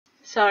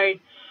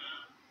Sorry.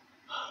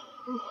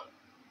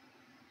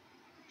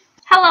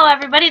 Hello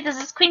everybody,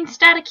 this is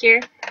QueenStatic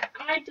here.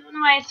 I don't know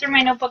why I threw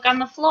my notebook on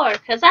the floor,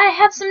 because I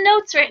have some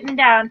notes written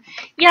down.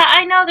 Yeah,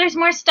 I know there's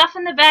more stuff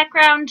in the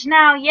background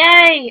now,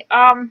 yay!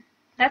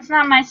 That's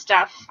not my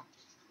stuff.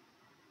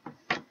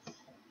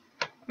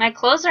 My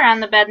clothes are on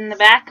the bed in the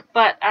back,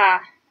 but,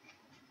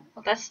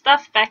 well, that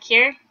stuff back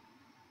here,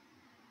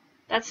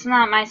 that's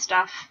not my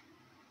stuff.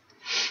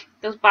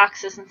 Those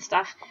boxes and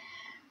stuff.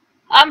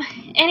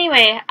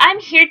 Anyway, I'm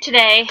here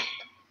today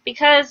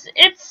because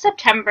it's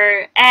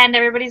September and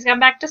everybody's gone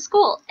back to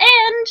school,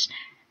 and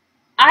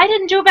I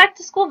didn't do a back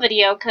to school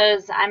video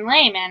because I'm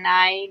lame and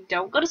I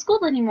don't go to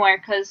school anymore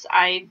because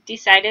I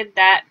decided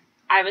that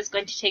I was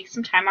going to take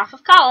some time off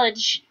of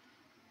college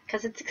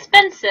because it's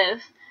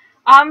expensive.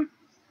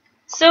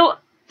 So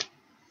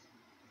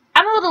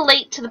I'm a little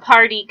late to the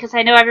party because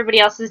I know everybody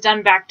else has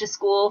done back to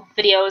school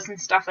videos and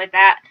stuff like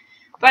that,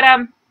 but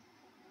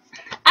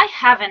I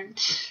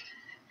haven't.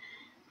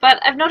 But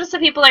I've noticed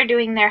that people are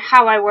doing their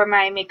how I wore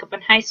my makeup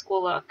in high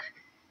school look.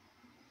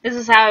 This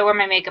is how I wore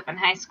my makeup in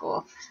high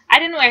school. I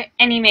didn't wear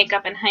any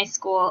makeup in high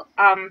school.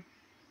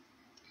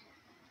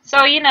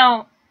 So, you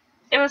know,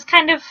 it was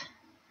kind of,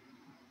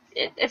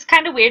 it's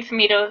kind of weird for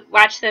me to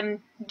watch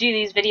them do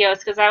these videos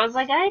because I was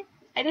like, I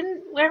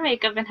didn't wear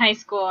makeup in high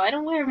school. I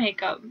don't wear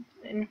makeup.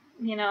 And,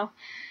 you know,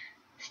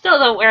 still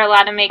don't wear a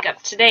lot of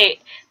makeup to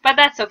date. But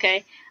that's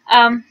okay.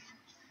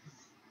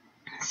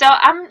 So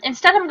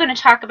instead I'm going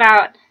to talk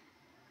about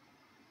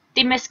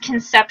the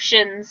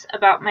misconceptions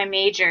about my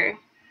major,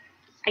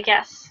 I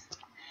guess.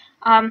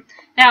 Now,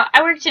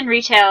 I worked in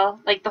retail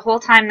like the whole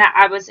time that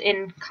I was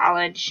in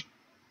college.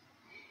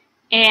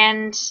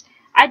 And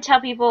I'd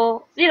tell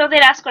people, you know,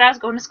 they'd ask what I was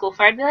going to school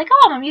for. I'd be like,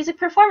 oh, I'm a music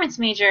performance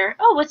major.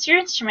 Oh, what's your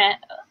instrument?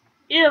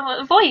 You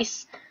know,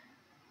 voice.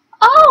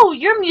 Oh,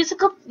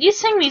 you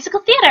sing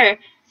musical theater.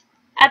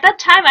 At that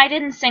time, I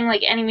didn't sing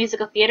like any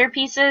musical theater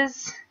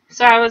pieces.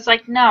 So I was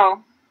like,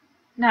 no,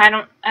 I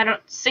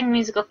don't sing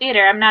musical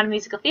theater. I'm not a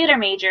musical theater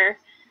major.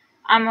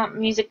 I'm a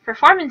music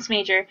performance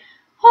major.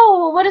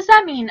 Oh, what does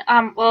that mean?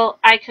 Well,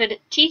 I could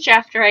teach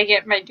after I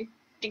get my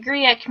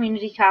degree at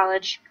community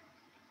college.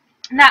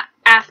 Not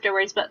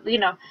afterwards, but, you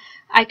know,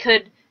 I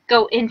could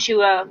go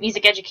into a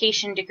music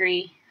education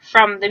degree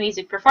from the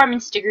music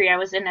performance degree I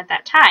was in at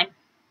that time.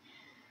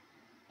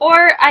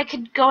 Or I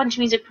could go into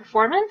music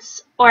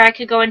performance, or I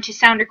could go into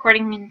sound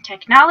recording and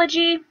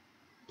technology.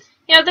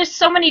 You know, there's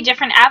so many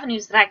different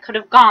avenues that I could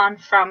have gone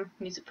from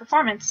music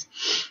performance.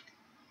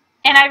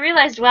 And I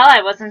realized while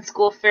I was in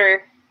school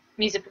for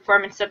music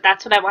performance that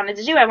that's what I wanted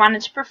to do. I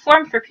wanted to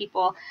perform for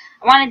people.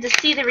 I wanted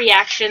to see the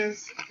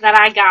reactions that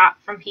I got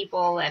from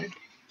people and,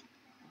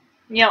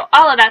 you know,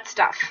 all of that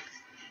stuff.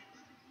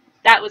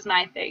 That was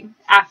my thing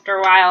after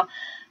a while.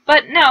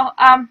 But no,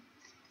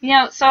 you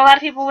know, so a lot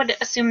of people would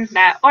assume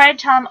that. Or I'd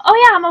tell them, oh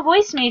yeah, I'm a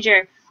voice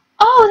major.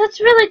 Oh,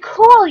 that's really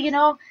cool, you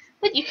know.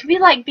 But you could be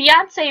like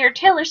Beyonce or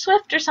Taylor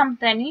Swift or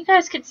something. You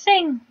guys could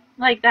sing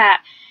like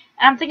that.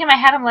 And I'm thinking in my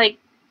head, I'm like,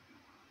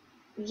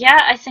 yeah,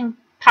 I sing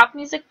pop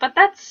music, but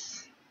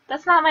that's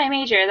not my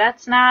major.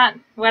 That's not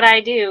what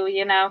I do,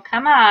 you know.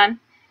 Come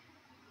on.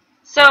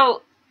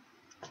 So,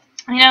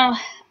 you know,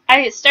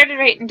 I started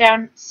writing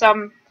down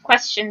some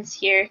questions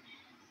here.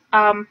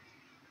 You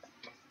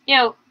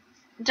know,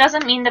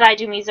 doesn't mean that I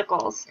do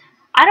musicals.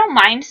 I don't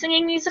mind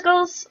singing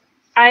musicals.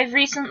 I've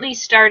recently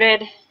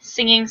started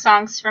singing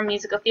songs from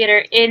musical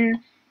theater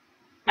in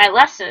my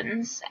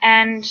lessons,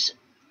 and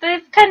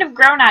they've kind of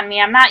grown on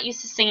me. I'm not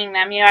used to singing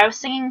them. You know, I was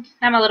singing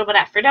them a little bit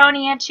at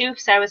Fredonia, too,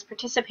 because I was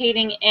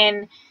participating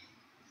in,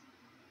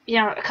 you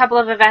know, a couple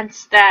of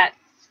events that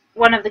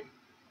one of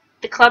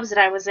the clubs that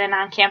I was in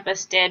on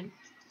campus did.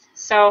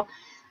 So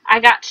I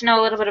got to know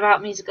a little bit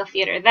about musical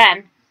theater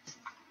then.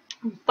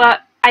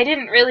 But I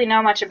didn't really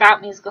know much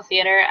about musical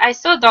theater. I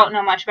still don't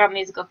know much about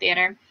musical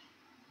theater.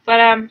 But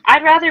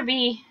I'd rather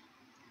be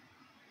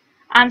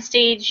on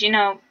stage, you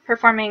know,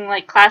 performing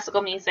like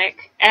classical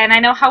music. And I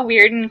know how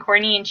weird and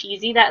corny and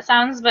cheesy that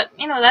sounds, but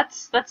you know,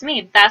 that's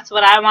me. That's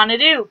what I want to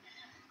do.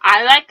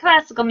 I like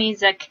classical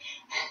music.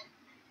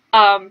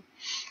 And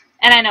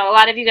I know a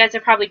lot of you guys are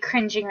probably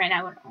cringing right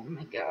now. Oh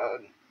my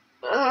god.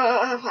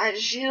 Why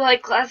does she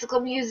like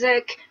classical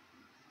music?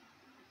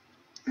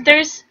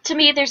 To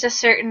me, there's a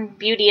certain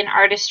beauty and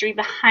artistry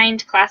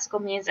behind classical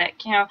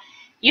music. You know,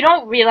 you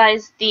don't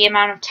realize the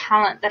amount of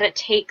talent that it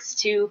takes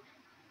to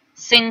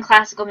sing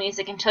classical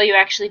music until you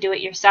actually do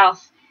it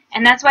yourself.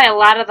 And that's why a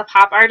lot of the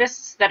pop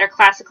artists that are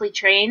classically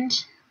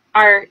trained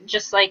are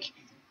just like,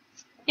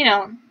 you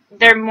know,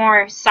 they're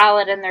more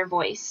solid in their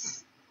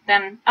voice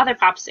than other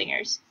pop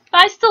singers.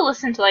 But I still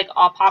listen to like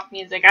all pop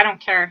music. I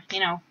don't care, you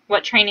know,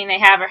 what training they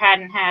have or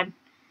hadn't had.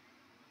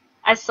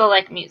 I still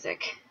like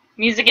music.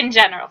 Music in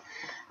general.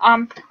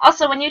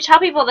 Also, when you tell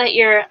people that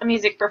you're a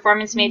music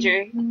performance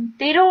major,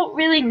 they don't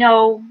really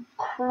know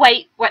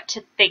quite what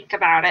to think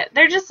about it.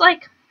 They're just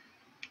like,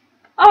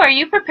 oh, are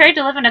you prepared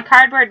to live in a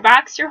cardboard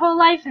box your whole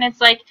life? And it's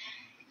like,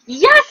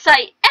 yes,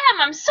 I am.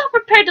 I'm so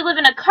prepared to live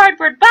in a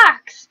cardboard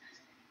box.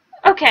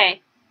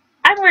 Okay,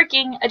 I'm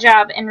working a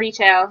job in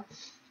retail.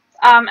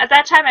 At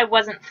that time, I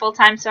wasn't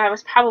full-time, so I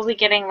was probably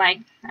getting, like,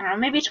 I don't know,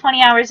 maybe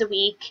 20 hours a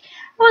week.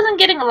 I wasn't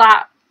getting a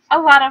lot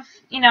of,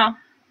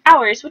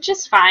 hours, which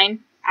is fine.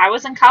 I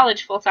was in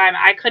college full-time.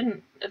 I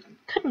couldn't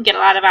get a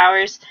lot of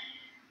hours.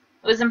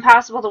 It was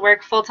impossible to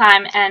work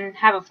full-time and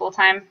have a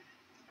full-time,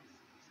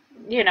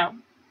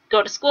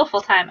 go to school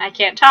full-time. I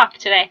can't talk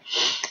today.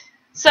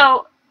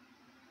 So,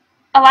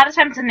 a lot of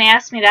times when they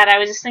asked me that, I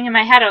was just thinking in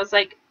my head, I was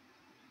like,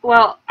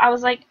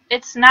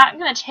 it's not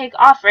going to take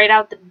off right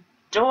out the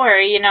door,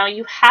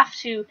 you have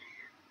to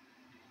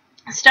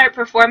start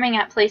performing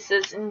at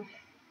places and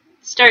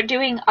start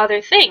doing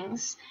other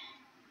things.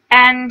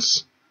 And,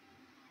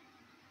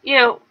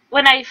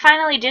 when I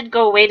finally did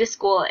go away to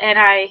school and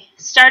I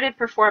started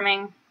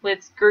performing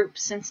with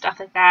groups and stuff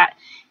like that,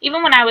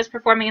 even when I was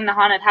performing in the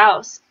haunted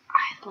house,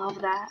 I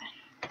love that.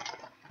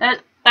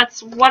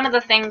 That's one of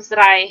the things that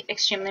I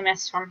extremely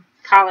miss from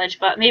college,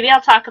 but maybe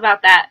I'll talk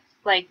about that,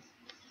 like,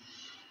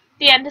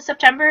 the end of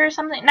September or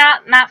something.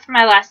 Not for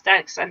my last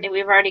Static Sunday.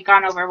 We've already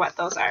gone over what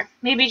those are.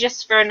 Maybe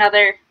just for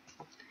another,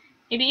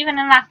 maybe even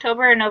in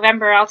October or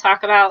November, I'll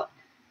talk about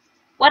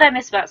what I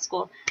miss about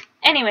school.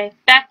 Anyway,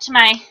 back to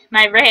my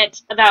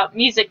rant about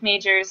music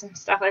majors and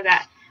stuff like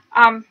that.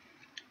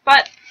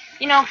 But,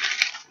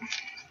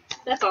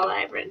 that's all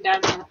I've written down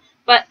now.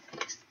 But,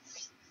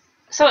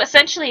 so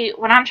essentially,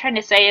 what I'm trying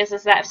to say is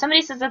that if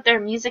somebody says that they're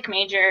a music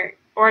major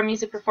or a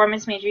music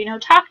performance major,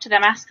 talk to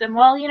them, ask them,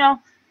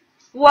 well,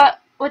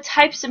 what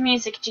types of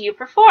music do you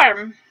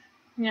perform?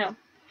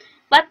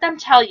 Let them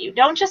tell you.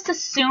 Don't just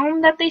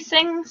assume that they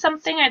sing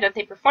something or that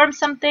they perform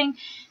something,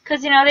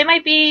 because, they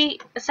might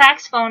be a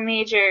saxophone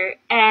major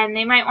and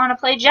they might want to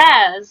play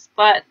jazz,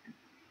 but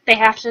they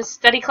have to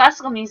study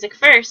classical music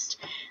first.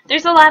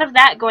 There's a lot of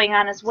that going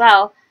on as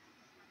well.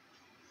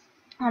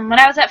 When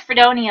I was at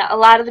Fredonia, a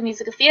lot of the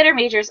musical theater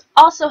majors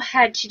also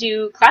had to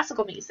do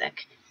classical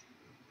music,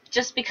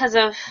 just because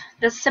of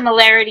the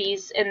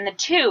similarities in the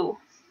two.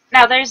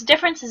 Now, there's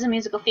differences in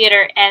musical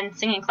theater and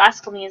singing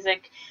classical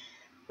music,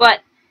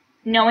 but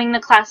knowing the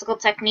classical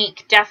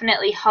technique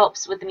definitely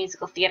helps with the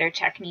musical theater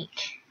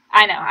technique.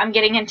 I know, I'm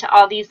getting into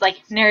all these, like,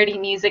 nerdy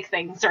music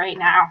things right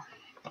now.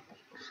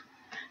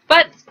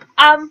 But,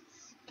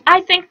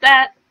 I think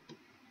that,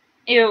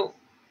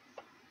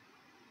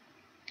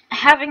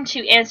 having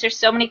to answer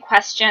so many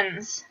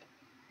questions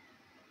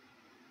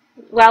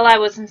while I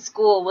was in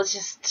school was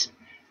just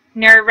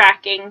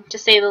nerve-wracking, to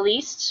say the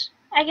least,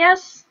 I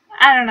guess.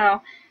 I don't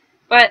know.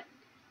 But,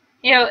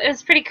 it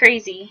was pretty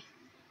crazy.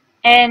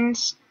 And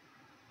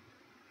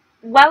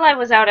while I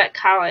was out at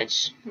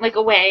college, like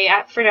away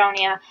at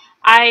Fredonia,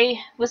 I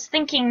was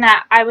thinking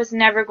that I was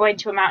never going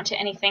to amount to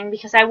anything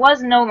because I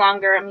was no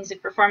longer a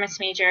music performance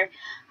major.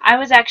 I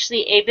was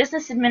actually a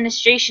business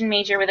administration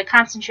major with a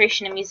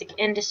concentration in music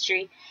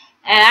industry.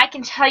 And I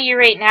can tell you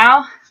right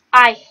now,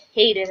 I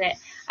hated it.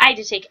 I had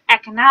to take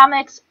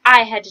economics.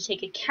 I had to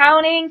take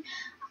accounting.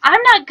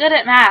 I'm not good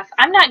at math.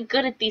 I'm not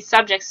good at these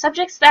subjects.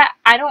 Subjects that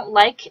I don't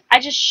like, I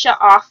just shut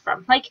off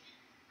from. Like,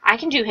 I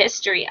can do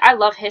history. I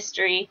love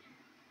history.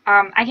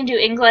 I can do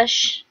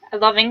English. I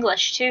love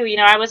English, too.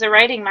 I was a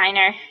writing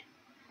minor.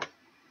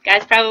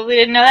 Guys probably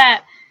didn't know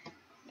that.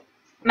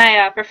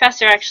 My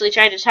professor actually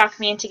tried to talk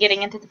me into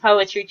getting into the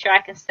poetry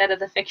track instead of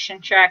the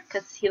fiction track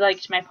because he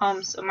liked my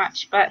poems so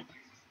much. But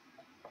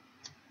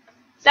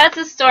that's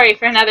a story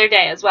for another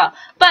day as well.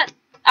 But,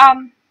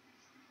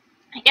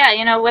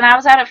 yeah, when I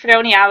was out at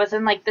Fredonia, I was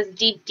in, like, this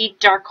deep, deep,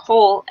 dark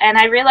hole, and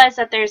I realized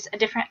that there's a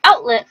different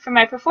outlet for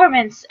my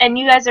performance, and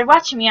you guys are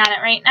watching me on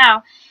it right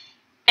now.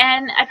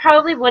 And I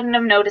probably wouldn't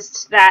have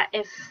noticed that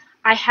if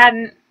I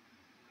hadn't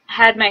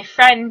had my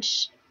friend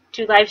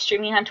do live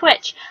streaming on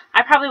Twitch.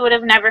 I probably would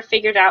have never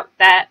figured out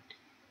that,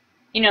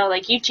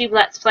 like, YouTube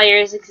Let's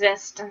Players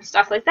exist and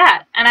stuff like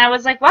that. And I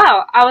was like,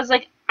 wow,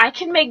 I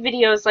can make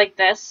videos like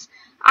this,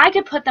 I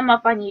could put them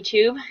up on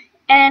YouTube,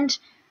 and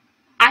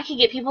I could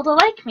get people to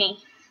like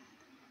me.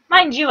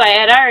 Mind you, I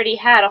had already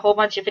had a whole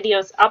bunch of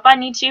videos up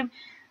on YouTube.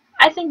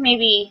 I think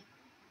maybe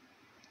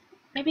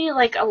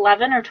like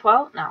 11 or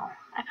 12? No.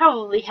 I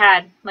probably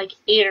had like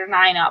 8 or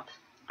 9 up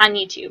on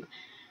YouTube.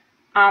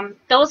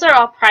 Those are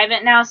all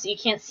private now, so you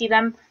can't see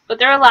them. But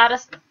there are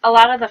a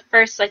lot of the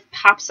first like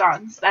pop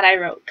songs that I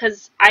wrote,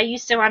 because I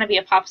used to want to be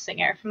a pop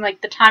singer from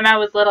like the time I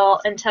was little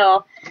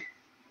until,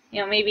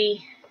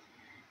 maybe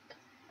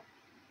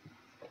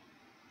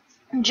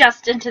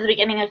just into the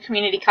beginning of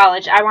community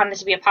college. I wanted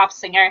to be a pop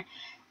singer,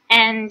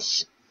 and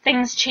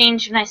things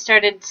changed when I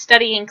started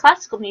studying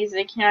classical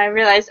music. I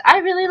realized I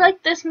really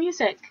like this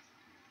music.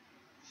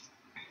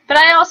 But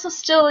I also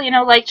still,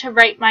 like to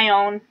write my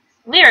own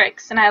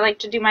lyrics, and I like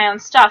to do my own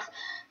stuff.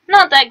 I'm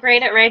not that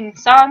great at writing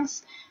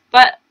songs,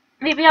 but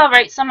maybe I'll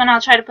write some and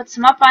I'll try to put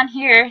some up on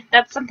here.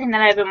 That's something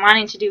that I've been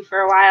wanting to do for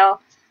a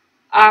while.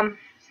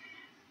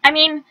 I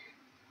mean,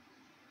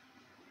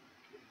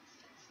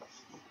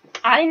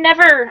 I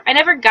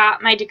never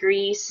got my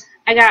degrees.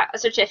 I got a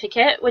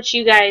certificate, which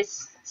you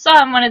guys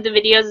saw in one of the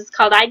videos. It's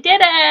called I Did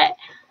It!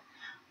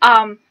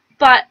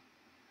 But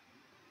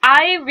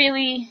I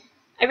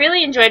I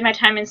really enjoyed my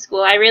time in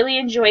school. I really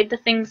enjoyed the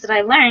things that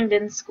I learned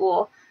in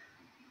school.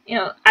 You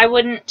know, I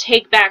wouldn't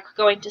take back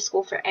going to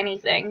school for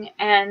anything,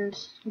 and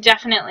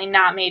definitely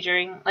not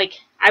majoring. Like,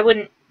 I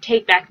wouldn't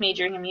take back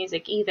majoring in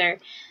music either.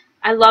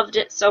 I loved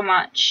it so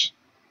much.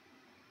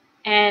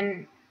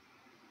 And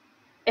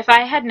if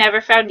I had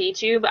never found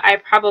YouTube, I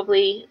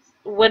probably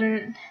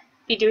wouldn't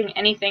be doing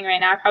anything right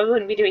now. I probably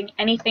wouldn't be doing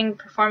anything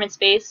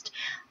performance-based.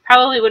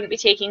 Probably wouldn't be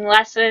taking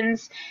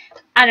lessons.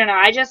 I don't know.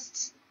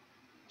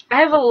 I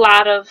have a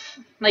lot of,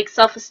 like,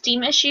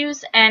 self-esteem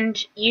issues, and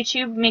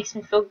YouTube makes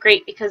me feel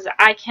great because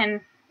I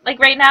can, like,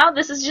 right now,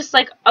 this is just,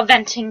 like, a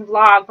venting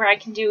vlog where I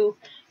can do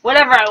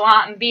whatever I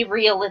want and be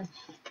real and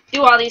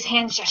do all these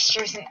hand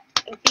gestures and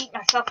beat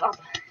myself up.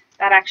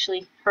 That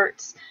actually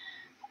hurts.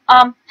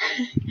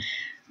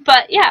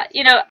 But, yeah,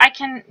 you know, I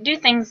can do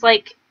things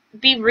like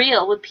be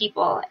real with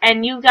people,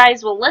 and you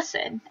guys will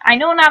listen. I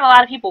know not a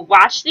lot of people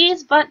watch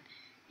these, but,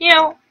 you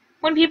know,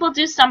 when people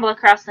do stumble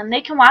across them,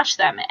 they can watch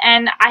them,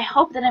 and I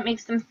hope that it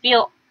makes them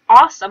feel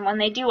awesome when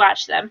they do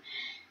watch them.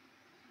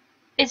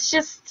 It's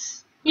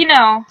just, you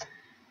know,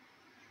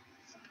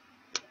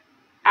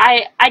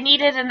 I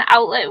needed an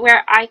outlet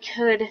where I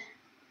could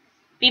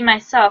be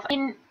myself. I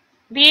mean,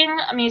 being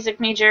a music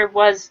major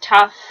was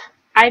tough.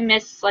 I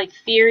miss, like,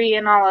 theory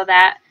and all of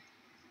that,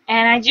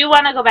 and I do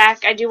want to go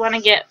back. I do want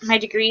to get my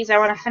degrees. I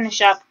want to finish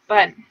up,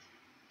 but,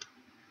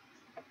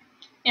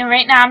 you know,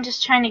 right now I'm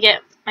just trying to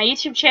get my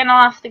YouTube channel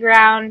off the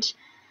ground.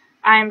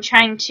 I'm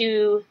trying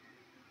to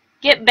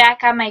get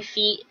back on my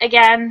feet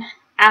again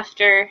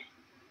after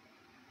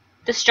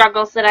the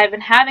struggles that I've been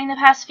having the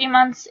past few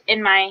months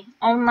in my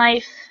own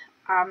life.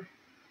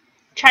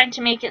 Trying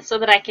to make it so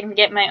that I can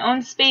get my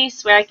own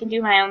space where I can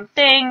do my own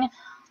thing,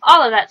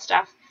 all of that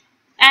stuff.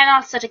 And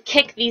also to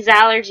kick these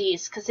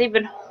allergies, because they've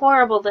been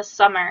horrible this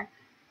summer.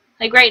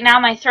 Like right now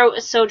my throat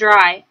is so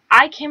dry.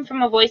 I came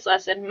from a voice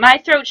lesson.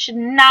 My throat should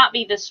not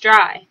be this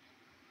dry.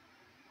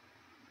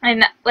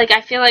 And, like,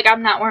 I feel like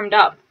I'm not warmed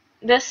up.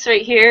 This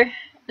right here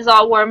is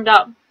all warmed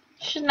up.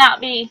 Should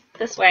not be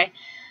this way.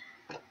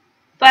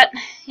 But,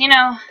 you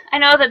know, I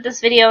know that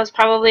this video is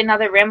probably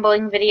another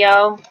rambling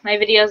video. My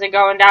videos are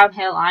going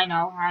downhill. I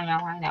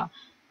know.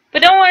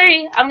 But don't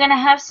worry. I'm going to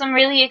have some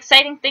really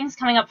exciting things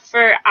coming up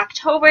for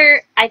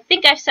October. I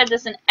think I've said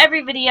this in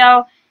every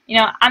video. You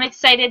know, I'm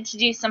excited to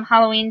do some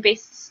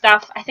Halloween-based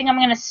stuff. I think I'm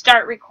going to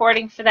start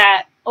recording for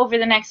that over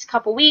the next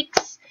couple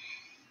weeks.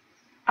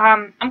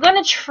 I'm going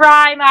to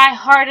try my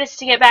hardest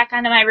to get back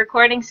onto my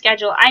recording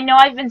schedule. I know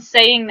I've been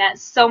saying that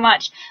so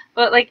much,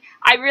 but, like,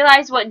 I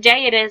realize what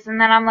day it is, and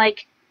then I'm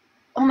like,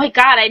 oh my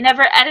god, I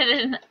never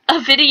edited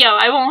a video.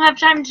 I won't have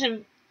time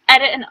to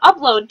edit and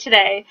upload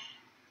today.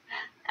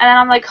 And then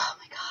I'm like, oh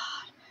my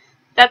god.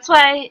 That's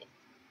why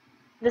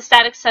the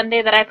Static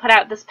Sunday that I put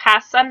out this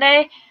past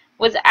Sunday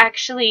was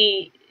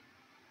actually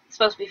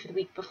supposed to be for the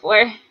week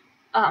before.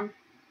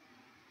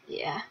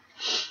 Yeah.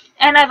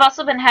 And I've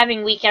also been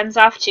having weekends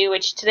off too,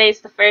 which today's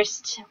the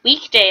first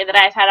weekday that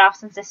I've had off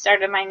since I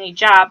started my new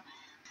job.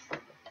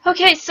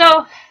 Okay,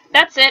 so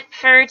that's it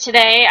for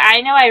today.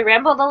 I know I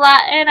rambled a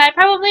lot and I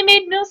probably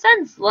made no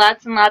sense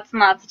lots and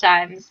lots of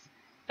times,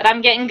 but I'm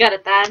getting good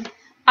at that.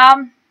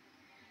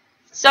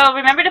 So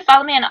remember to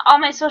follow me on all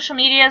my social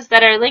medias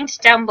that are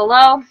linked down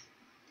below.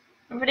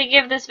 Remember to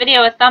give this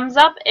video a thumbs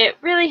up. It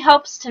really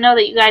helps to know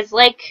that you guys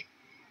like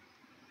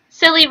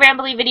silly,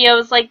 rambly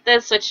videos like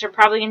this, which are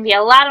probably going to be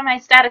a lot of my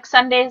Static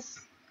Sundays,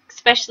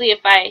 especially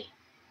if I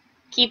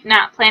keep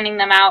not planning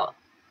them out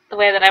the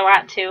way that I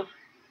want to.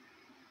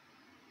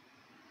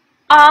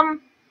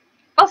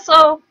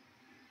 Also,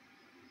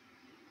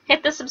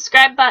 hit the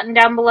subscribe button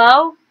down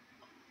below.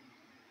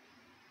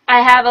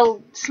 I have a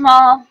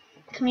small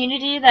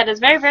community that is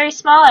very, very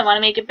small. I want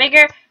to make it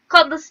bigger,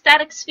 called the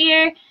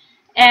Staticsphere,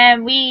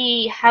 and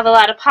we have a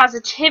lot of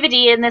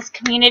positivity in this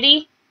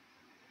community.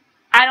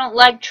 I don't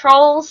like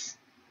trolls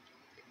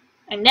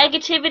and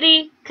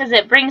negativity because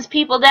it brings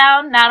people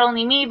down, not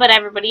only me but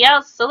everybody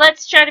else. So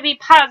let's try to be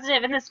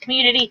positive in this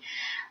community.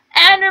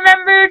 And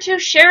remember to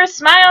share a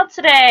smile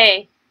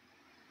today.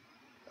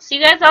 See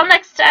you guys all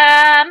next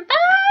time.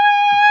 Bye!